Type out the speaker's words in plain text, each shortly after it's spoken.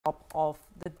top of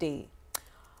the day.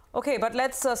 Okay, but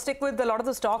let's stick with a lot of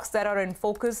the stocks that are in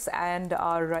focus and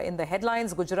are in the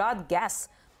headlines. Gujarat Gas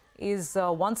is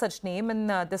one such name, and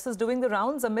this is doing the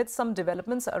rounds amid some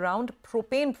developments around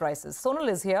propane prices. Sonal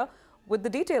is here with the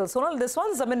details. Sonal, this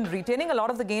one's retaining a lot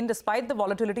of the gain despite the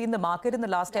volatility in the market in the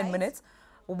last 10 minutes.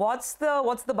 What's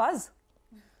the buzz?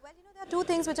 Well, there are two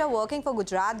things which are working for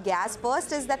Gujarat Gas.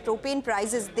 First is that propane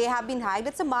prices, they have been hiked.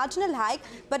 It's a marginal hike,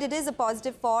 but it is a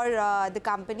positive for the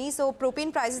company. So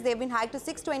propane prices, they've been hiked to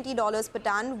 $620 per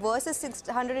ton versus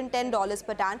 $610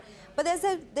 per ton. But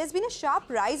there's been a sharp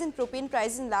rise in propane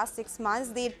prices in the last 6 months.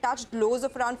 They touched lows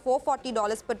of around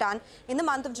 $440 per ton in the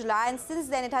month of July, and since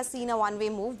then it has seen a one-way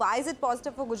move. Why is it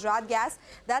positive for Gujarat Gas?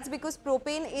 That's because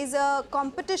propane is a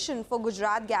competition for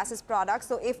Gujarat Gas's products.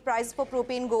 So if prices for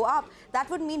propane go up, that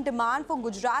would mean demand for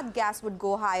Gujarat Gas would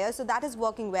go higher. So that is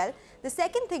working well. The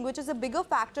second thing, which is a bigger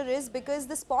factor, is because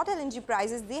the spot LNG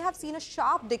prices, they have seen a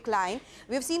sharp decline.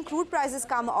 We've seen crude prices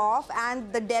come off,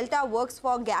 and the delta works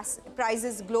for gas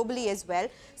prices globally as well.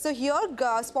 So here,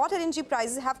 spot LNG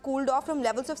prices have cooled off from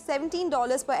levels of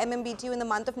 $17 per MMBTU in the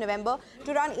month of November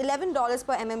to around $11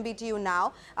 per MMBTU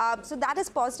now. So that is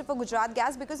positive for Gujarat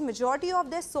Gas because majority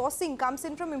of their sourcing comes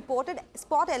in from imported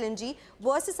spot LNG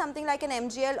versus something like an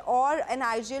MGL or an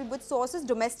IGL which sources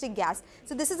domestic gas.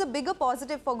 So this is a bigger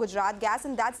positive for Gujarat Gas,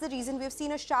 and that's the reason we've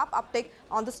seen a sharp uptick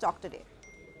on the stock today.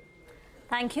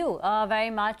 Thank you very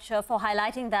much for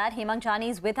highlighting that. Hemang Jani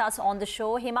is with us on the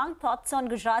show. Hemang, thoughts on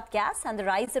Gujarat Gas and the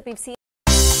rise that we've seen?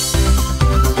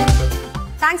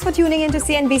 Thanks for tuning in to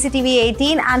CNBC TV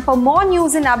 18, and for more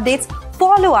news and updates,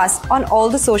 follow us on all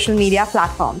the social media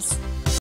platforms.